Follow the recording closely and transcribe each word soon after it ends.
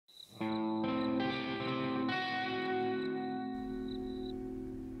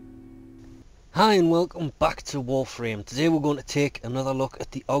Hi and welcome back to Warframe. Today we're going to take another look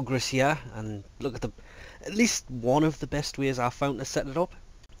at the Ogris here and look at at least one of the best ways I've found to set it up.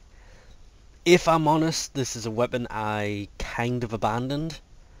 If I'm honest, this is a weapon I kind of abandoned.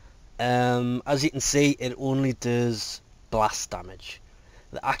 As you can see, it only does blast damage.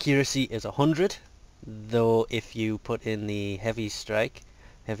 The accuracy is 100, though if you put in the heavy strike,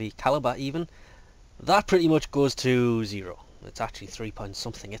 heavy caliber even, that pretty much goes to 0. It's actually 3 point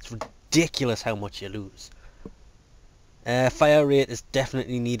something. It's ridiculous how much you lose. Fire rate is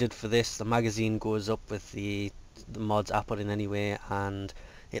definitely needed for this. The magazine goes up with the mods I put in anyway, and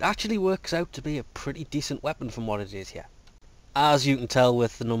it actually works out to be a pretty decent weapon from what it is here. As you can tell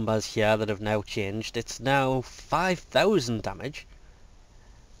with the numbers here that have now changed, it's now 5,000 damage.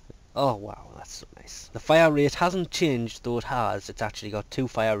 Oh wow, that's so nice. The fire rate hasn't changed, though it has. It's actually got 2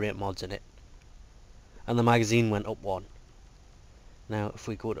 fire rate mods in it. And the magazine went up 1. Now if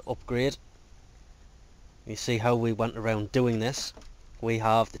we go to upgrade, you see how we went around doing this. We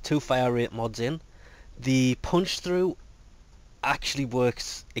have the 2 fire rate mods in. The punch through actually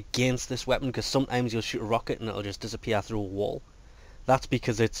works against this weapon because sometimes you'll shoot a rocket and it'll just disappear through a wall. That's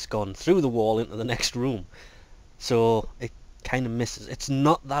because it's gone through the wall into the next room. So it kind of misses. It's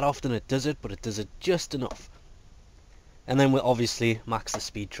not that often it does it, but it does it just enough. And then we'll obviously max the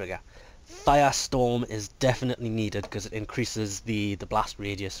speed trigger. Firestorm is definitely needed because it increases the blast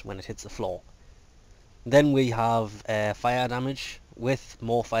radius when it hits the floor. Then we have fire damage with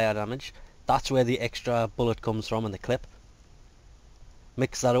more fire damage. That's where the extra bullet comes from in the clip.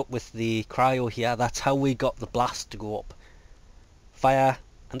 Mix that up with the cryo here. That's how we got the blast to go up. Fire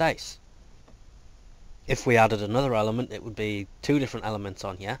and ice. If we added another element, it would be 2 different elements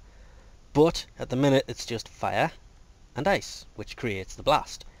on here. But at the minute it's just fire and ice, which creates the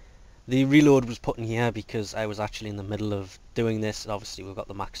blast. The reload was put in here because I was actually in the middle of doing this. Obviously we've got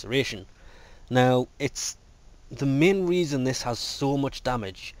the max duration. Now it's the main reason this has so much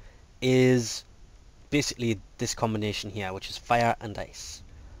damage is basically this combination here, which is fire and ice,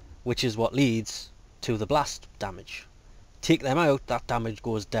 which is what leads to the blast damage. Take them out, that damage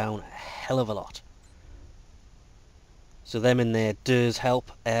goes down a hell of a lot. So them in there does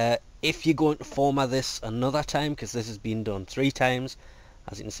help. If you're going to format this another time, because this has been done 3 times,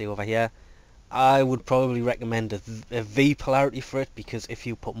 as you can see over here, I would probably recommend a V polarity for it, because if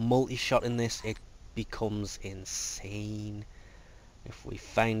you put multi-shot in this, it becomes insane. If we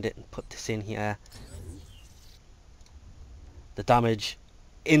find it and put this in here, the damage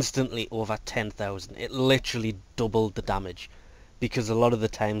instantly over 10,000. It literally doubled the damage, because a lot of the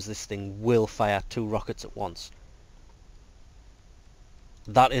times this thing will fire 2 rockets at once.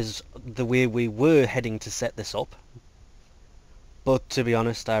 That is the way we were heading to set this up. But to be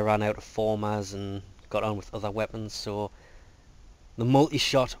honest, I ran out of formats and got on with other weapons, so the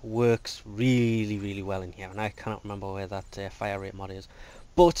multi-shot works really well in here, and I cannot remember where that fire rate mod is.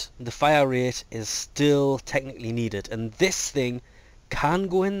 But the fire rate is still technically needed, and this thing can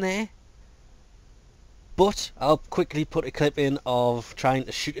go in there, but I'll quickly put a clip in of trying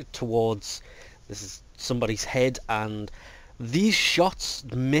to shoot it towards somebody's head, and these shots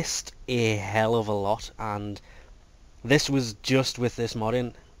missed a hell of a lot, and this was just with this mod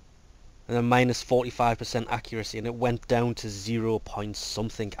in, and a minus 45% accuracy, and it went down to 0 point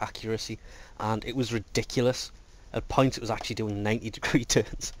something accuracy, and it was ridiculous. At points it was actually doing 90-degree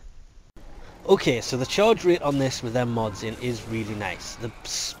turns. Okay, so the charge rate on this with them mods in is really nice. The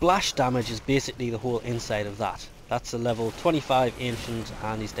splash damage is basically the whole inside of that. That's a level 25 ancient,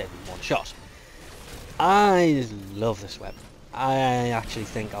 and he's dead in 1 shot. I love this weapon. I actually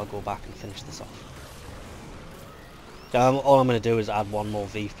think I'll go back and finish this off. All I'm going to do is add 1 more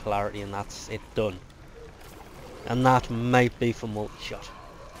V polarity and that's it done. And that might be for multi-shot.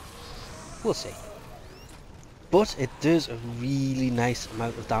 We'll see. But it does a really nice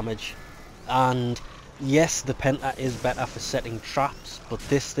amount of damage. And yes, the Penta is better for setting traps, but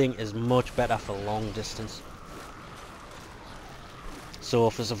this thing is much better for long distance. So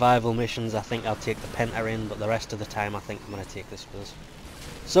for survival missions I think I'll take the Penta in, but the rest of the time I think I'm going to take this with us.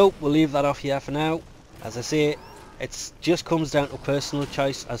 So we'll leave that off here for now. As I say, it just comes down to personal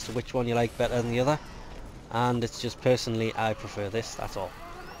choice as to which one you like better than the other, and it's just personally I prefer this, that's all.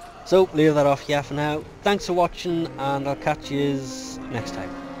 So leave that off here for now. Thanks for watching, and I'll catch you next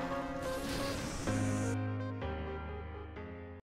time.